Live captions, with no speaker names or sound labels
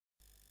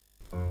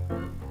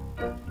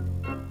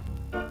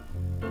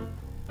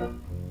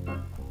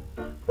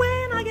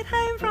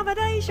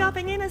me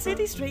shopping in a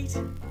city street.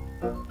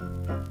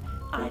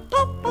 I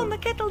pop on the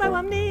kettle though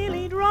I'm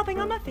nearly dropping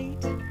on my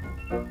feet.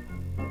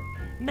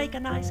 Make a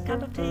nice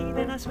cup of tea,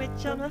 then I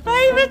switch on my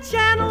favourite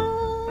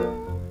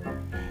channel.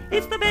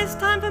 It's the best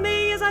time for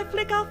me as I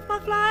flick off my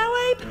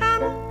flyaway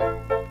panel.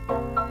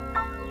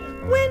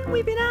 When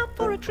we've been out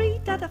for a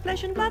treat at a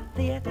flesh and blood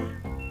theatre,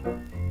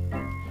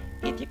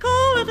 if you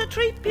call it a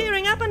treat,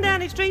 peering up and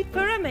down his street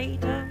for a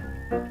meter,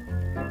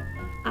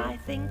 I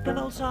think of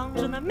old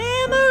songs and the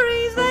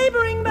memories they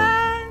bring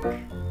back,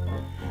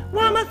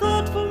 while my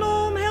thoughtful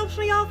arm helps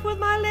me off with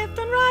my left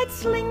and right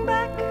sling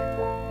back.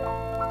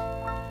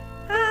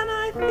 And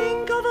I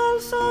think of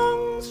old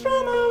songs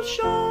from old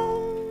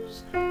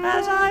shows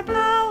as I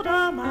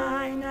powder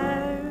my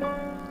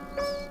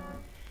nose.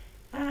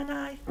 And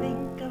I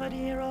think of a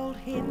dear old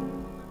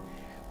hymn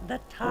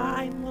that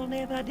time will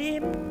never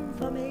dim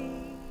for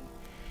me.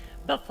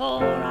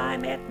 Before I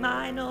met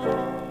my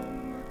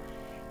Norm,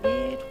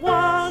 it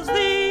was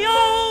the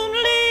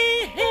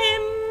only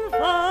hymn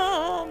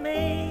for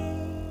me.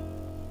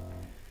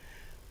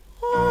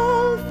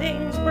 All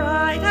things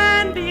bright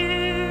and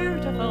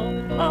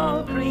beautiful,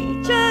 all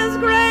creatures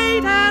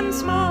great and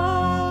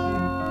small,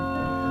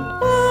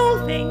 all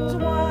things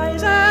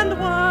wise and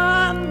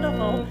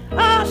wonderful,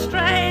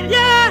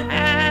 Australia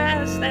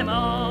has them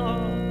all.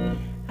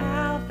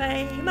 Our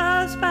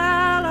famous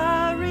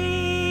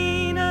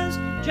ballerinas,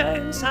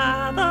 Joan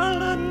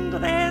Sutherland,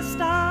 their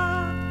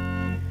star,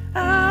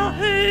 our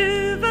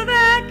Hoover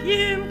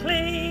vacuum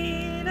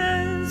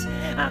cleaners,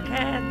 our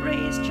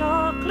Cadbury's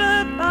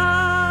chocolate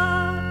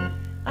bar,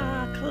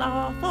 our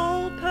cloth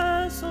old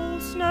Purcell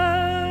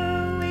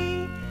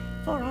snowy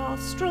for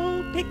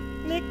Austral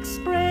picnic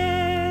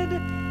spread,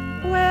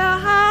 where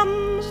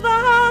hums the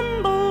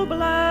humble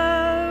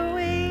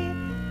blowy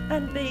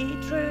and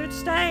beetroot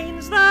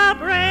stains the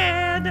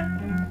bread.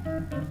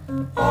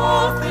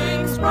 All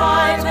things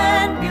bright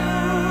and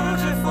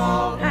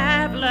beautiful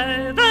have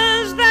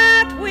loaves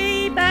that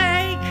we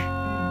bake.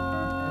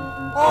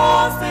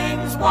 All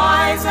things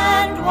wise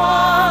and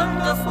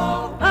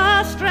wonderful,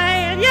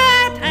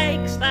 Australia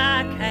takes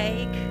the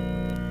cake.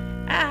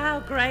 Our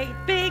great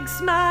big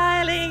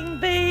smiling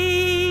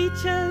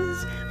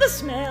beaches, the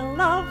smell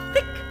of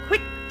thick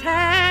quick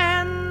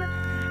tan,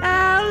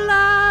 our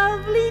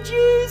lovely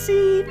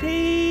juicy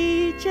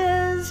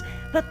peaches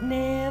that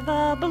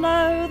never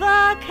blow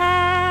the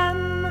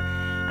can,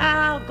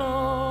 our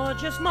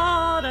gorgeous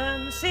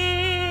modern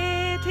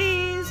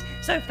cities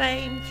so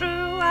famed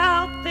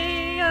throughout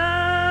the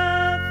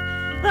earth,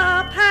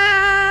 the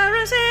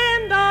Paris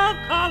end of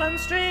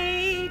Collins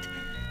Street,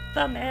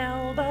 the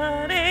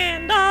Melbourne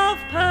end of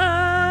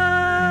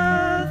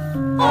Perth.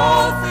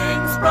 all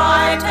things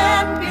bright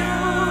and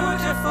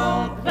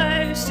beautiful,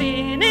 Though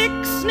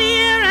cynics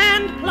sneer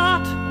and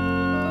plot,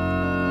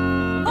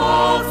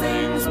 all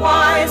things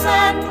wise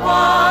and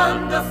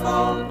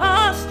wonderful,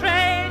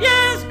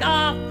 Australia's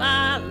got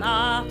the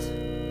lot.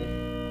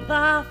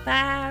 The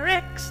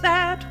farricks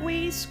that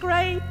we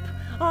scrape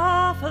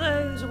are for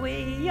those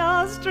wee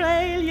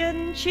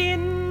Australian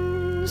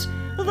chins,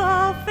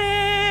 the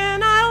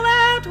fennel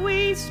that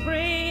we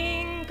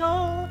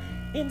sprinkle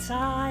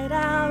inside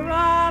our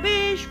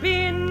rubbish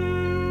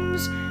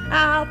bins,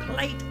 our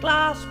plate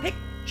glass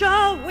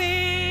picture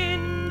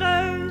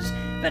windows,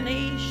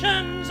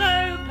 Venetians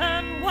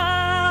open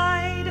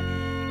wide,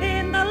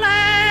 in the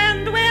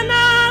land where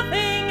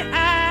nothing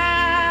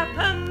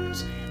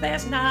happens,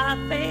 there's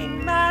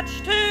nothing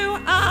much to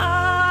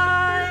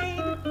hide.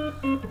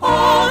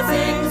 all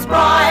things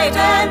bright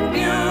and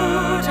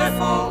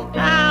beautiful,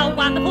 Our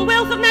wonderful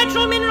wealth of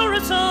natural mineral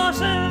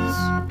resources,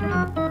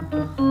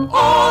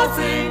 all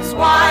things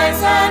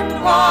wise and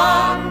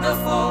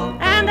wonderful,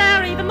 and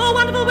our even more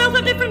wonderful wealth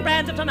of different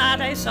brands of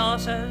tomato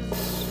sauces.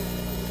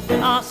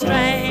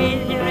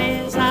 Australia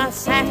is a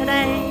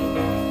Saturday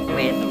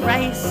with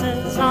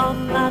races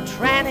on the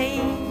tranny.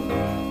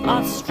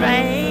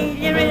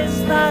 Australia is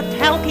the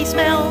talky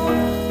smell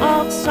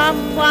of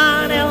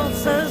someone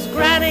else's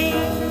granny.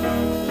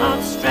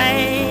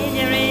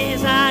 Australia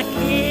is a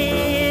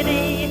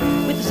kiddie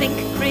with zinc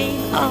cream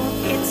on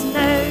its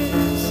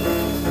nose.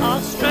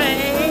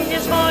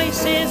 Australia's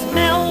voice is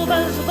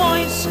Melba's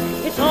voice.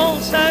 It's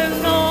also